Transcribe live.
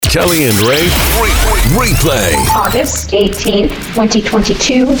Kelley and Ray replay. August 18th,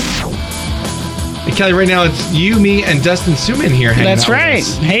 2022. Hey, Kelley, right now it's you, me, and Dustin Suman here hanging That's out with right.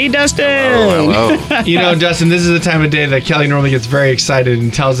 us. Hey, Dustin. Hello. You know, Dustin, this is the time of day that Kelley normally gets very excited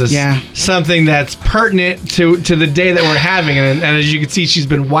and tells us something that's pertinent to the day that we're having. And as you can see, she's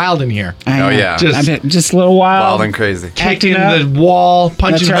been wild in here. I know. Oh, yeah. Just a little wild and crazy. Kicking the wall,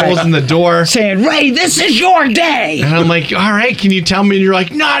 punching holes in the door. Saying, Ray, this is your day. And I'm like, all right, can you tell me? And you're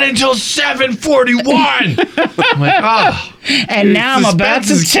like, not until 7:41. I'm like, oh. And now I'm about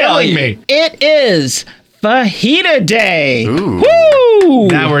to tell you, it is Fajita Day. Ooh. Woo!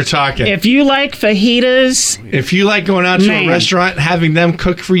 Now we're talking. If you like fajitas, If you like going out to a restaurant, having them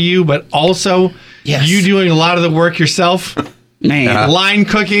cook for you, but also you doing a lot of the work yourself, line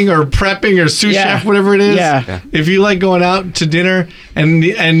cooking or prepping or sous chef, whatever it is. If you like going out to dinner and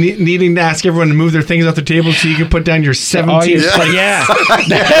needing to ask everyone to move their things off the table so you can put down your 17 plates.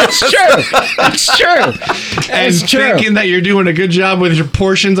 That's true. That's true. And thinking that you're doing a good job with your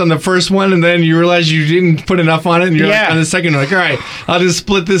portions on the first one, and then you realize you didn't put enough on it, and you're like, on the second one, like, all right, I'll just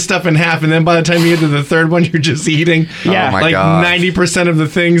split this stuff in half, and then by the time you get to the third one, you're just eating like 90% of the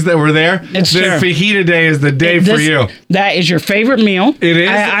things that were there. It's true. Fajita Day is the day for you. That is your favorite meal. It is.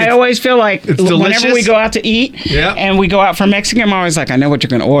 I always feel like whenever we go out to eat and we go out for Mexican, I'm always like, I know what you're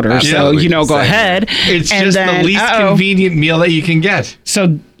going to order. So, go ahead. It's just the least convenient meal that you can get.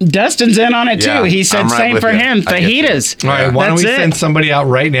 So Dustin's in on it too. He said same for him. Fajitas. All right, why don't we send somebody out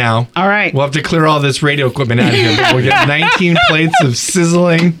right now? All right. We'll have to clear all this radio equipment out of here. But we'll get 19 plates of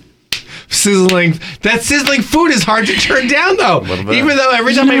sizzling. That sizzling food is hard to turn down, though. Even though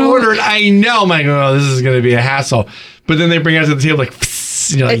every time I order it, I know, I'm like, oh, this is going to be a hassle. But then they bring it to the table like,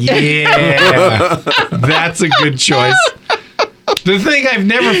 and you're like, yeah, that's a good choice. The thing I've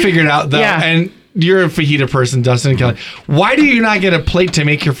never figured out, though, and you're a fajita person, Dustin and Kelley, why do you not get a plate to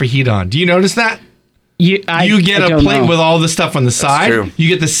make your fajita on? Do you notice that? You get a plate with all the stuff on the side. True. You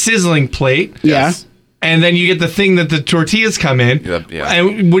get the sizzling plate. Yes. And then you get the thing that the tortillas come in. Yep, yeah.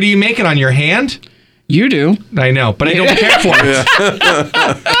 And what do you make it on your hand? You do. I know, but I don't care for it.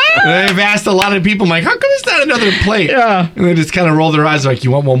 I've asked a lot of people, I'm like, how come it's not another plate? Yeah. And they just kind of roll their eyes like,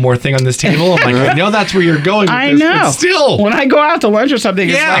 you want one more thing on this table? I'm like, I know that's where you're going with I this, know. but still. When I go out to lunch or something,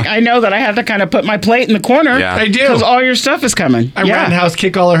 it's like, I know that I have to kind of put my plate in the corner. Yeah. I do. Because all your stuff is coming. I roundhouse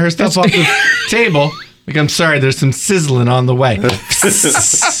kick all of her stuff off the table. Like, I'm sorry, there's some sizzling on the way.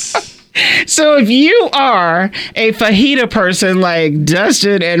 So if you are a fajita person like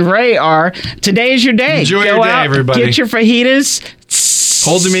Dustin and Ray are, today's your day. Enjoy Go your day, out, everybody. Get your fajitas.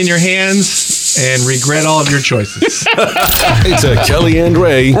 Hold them in your hands and regret all of your choices. It's a Kelley and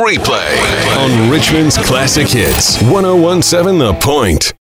Ray replay on Richmond's Classic Hits 101.7 The Point.